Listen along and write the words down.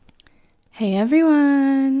Hey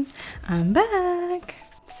everyone, I'm back.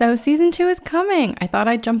 So season 2 is coming. I thought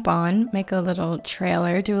I'd jump on, make a little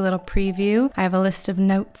trailer, do a little preview. I have a list of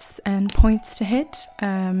notes and points to hit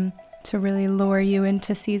to really lure you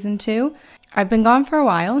into season 2. I've been gone for a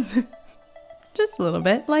while, just a little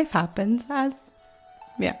bit. Life happens,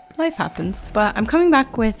 life happens. But I'm coming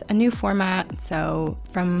back with a new format. So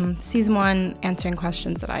from season 1, answering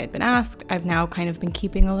questions that I had been asked, I've now kind of been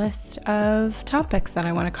keeping a list of topics that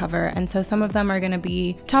I want to cover. And so some of them are going to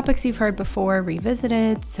be topics you've heard before,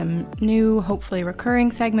 revisited. Some new, hopefully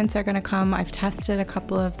recurring segments are going to come. I've tested a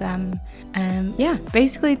couple of them.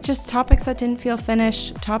 Basically just topics that didn't feel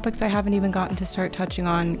finished, topics I haven't even gotten to start touching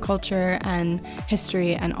on. Culture and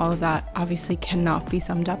history and all of that obviously cannot be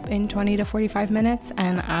summed up in 20 to 45 minutes.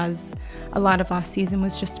 And as a lot of last season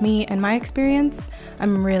was just me and my experience,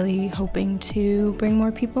 I'm really hoping to bring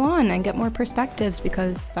more people on and get more perspectives,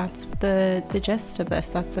 because that's the gist of this.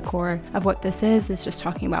 That's the core of what this is just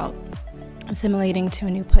talking about assimilating to a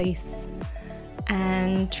new place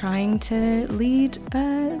and trying to lead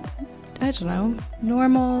a,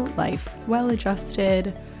 normal life,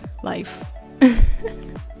 well-adjusted life.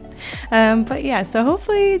 So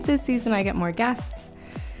hopefully this season I get more guests.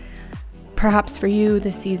 Perhaps for you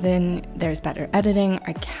this season there's better editing.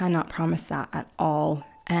 I cannot promise that at all.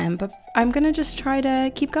 But I'm gonna just try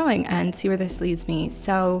to keep going and see where this leads me.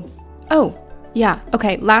 So,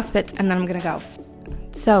 last bits and then I'm gonna go.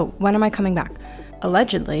 So, when am I coming back?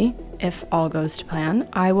 Allegedly, if all goes to plan,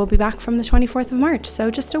 I will be back from the 24th of March. So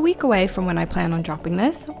just a week away from when I plan on dropping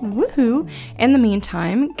this. Woohoo! In the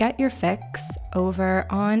meantime, get your fix over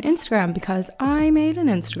on Instagram, because I made an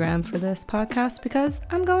Instagram for this podcast because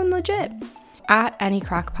I'm going legit. At Any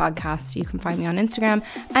Crack Podcast, you can find me on Instagram.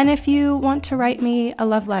 And if you want to write me a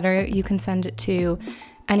love letter, you can send it to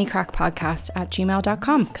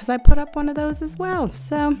anycrackpodcast@gmail.com, because I put up one of those as well.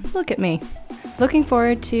 So look at me. Looking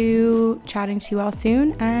forward to chatting to you all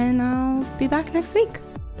soon, and I'll be back next week.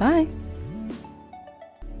 Bye.